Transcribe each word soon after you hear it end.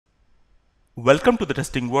Welcome to the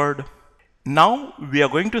testing world. Now we are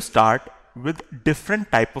going to start with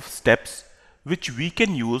different type of steps which we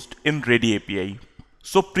can use in ReadyAPI.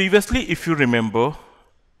 So previously, if you remember,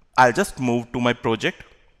 I'll just move to my project.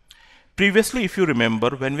 Previously, if you remember,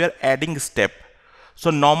 when we are adding step, so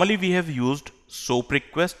normally we have used SOAP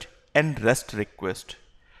request and REST request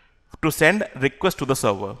to send request to the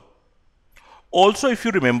server. Also, if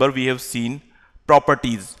you remember, we have seen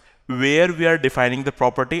properties where we are defining the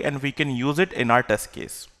property and we can use it in our test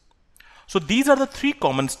case. So these are the three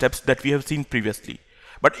common steps that we have seen previously.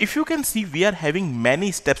 But if you can see, we are having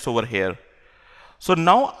many steps over here. So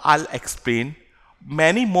now I'll explain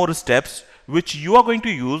many more steps which you are going to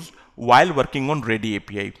use while working on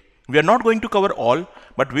ReadyAPI. We are not going to cover all,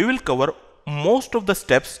 but we will cover most of the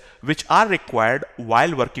steps which are required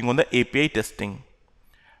while working on the API testing.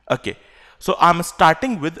 Okay, so I'm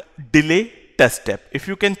starting with delay test step. If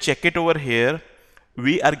you can check it over here,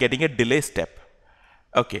 we are getting a delay step.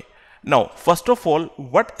 Okay, now first of all,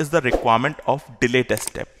 what is the requirement of delay test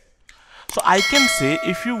step? So I can say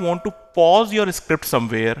if you want to pause your script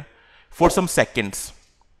somewhere for some seconds,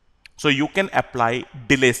 so you can apply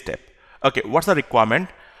delay step. Okay, what's the requirement?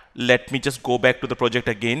 Let me just go back to the project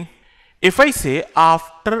again. If I say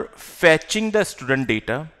after fetching the student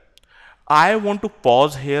data, I want to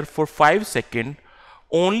pause here for 5 seconds,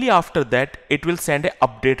 only after that it will send an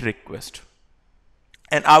update request.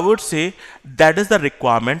 And I would say that is the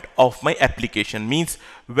requirement of my application. Means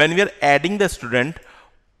when we are adding the student,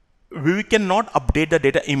 we cannot update the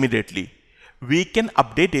data immediately. We can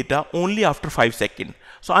update data only after 5 seconds.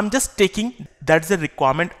 So I'm just taking that's the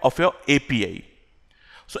requirement of your API.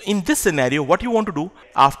 So in this scenario, what you want to do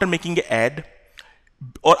after making an add,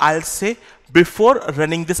 or I'll say before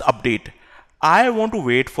running this update, I want to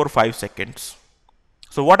wait for 5 seconds.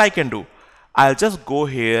 So what I can do, I'll just go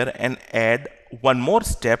here and add one more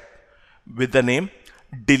step with the name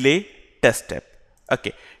delay test step.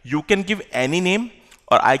 Okay, you can give any name,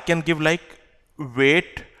 or I can give like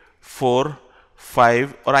wait for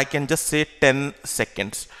 5, or I can just say 10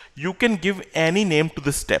 seconds. You can give any name to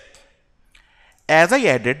this step. As I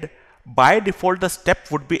added, by default the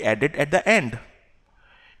step would be added at the end.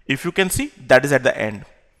 If you can see, that is at the end.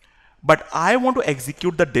 But I want to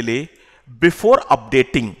execute the delay before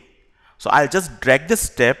updating. So I'll just drag this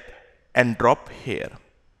step and drop here.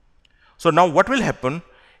 So now what will happen?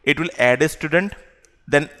 It will add a student,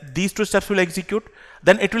 then these two steps will execute,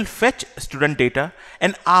 then it will fetch student data,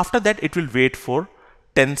 and after that it will wait for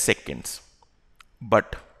 10 seconds.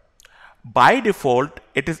 But by default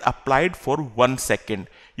it is applied for 1 second.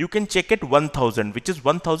 You can check it 1000, which is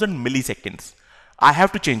 1000 milliseconds. I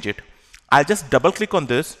have to change it. I'll just double click on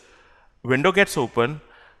this, window gets open.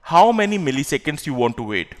 How many milliseconds you want to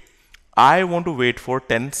wait? I want to wait for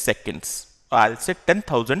 10 seconds. I'll say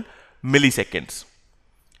 10,000 milliseconds.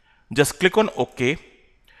 Just click on OK.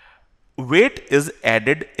 Wait is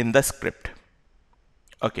added in the script.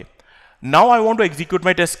 Okay. Now I want to execute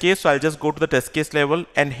my test case, so I'll just go to the test case level,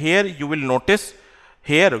 and here you will notice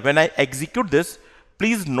here when I execute this,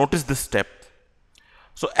 please notice this step.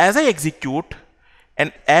 So as I execute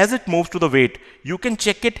and as it moves to the wait, you can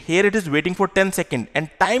check it here, it is waiting for 10 seconds and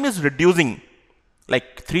time is reducing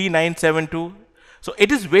like 3972. So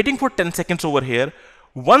it is waiting for 10 seconds over here.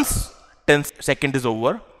 Once 10 seconds is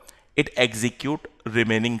over, it execute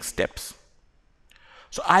remaining steps.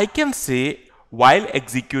 So I can say while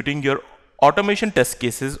executing your automation test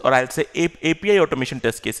cases, or I'll say API automation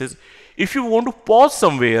test cases, if you want to pause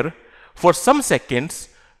somewhere for some seconds,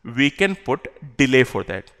 we can put delay for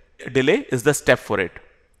that. Delay is the step for it.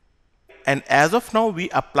 And as of now,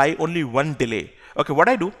 we apply only one delay. Okay, what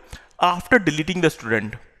I do, after deleting the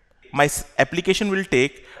student, my application will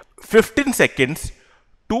take 15 seconds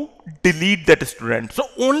to delete that student. So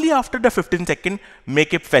only after the 15 seconds,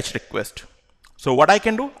 make a fetch request. So what I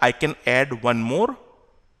can do, I can add one more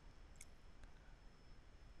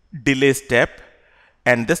delay step,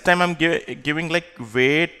 and this time I'm giving like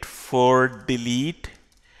wait for delete,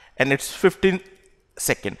 and it's 15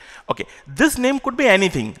 seconds. Okay, this name could be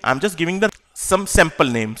anything. I'm just giving them some sample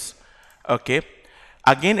names. Okay,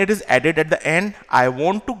 again it is added at the end. I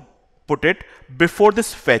want to put it before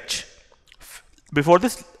this fetch, before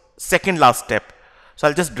this second last step. So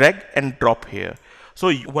I'll just drag and drop here.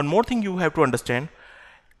 So one more thing you have to understand,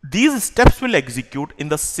 these steps will execute in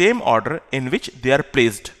the same order in which they are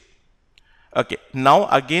placed. Okay, now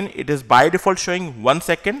again it is by default showing 1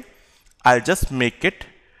 second. I'll just make it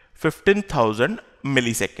 15,000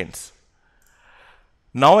 milliseconds.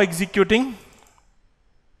 Now executing.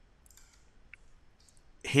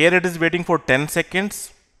 Here it is waiting for 10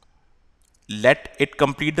 seconds. Let it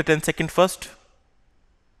complete the 10 second first.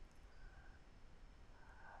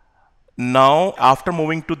 Now after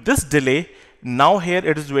moving to this delay, now here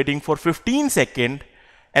it is waiting for 15 seconds,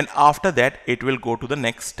 and after that it will go to the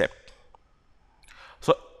next step.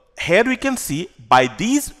 So here we can see by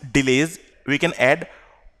these delays we can add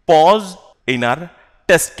pause in our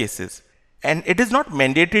test cases, and it is not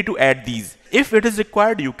mandatory to add these. If it is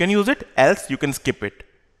required, you can use it, else you can skip it.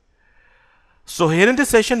 So here in this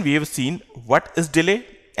session we have seen what is delay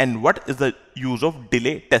and what is the use of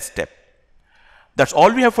delay test step. That's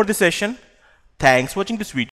all we have for this session. Thanks for watching this video.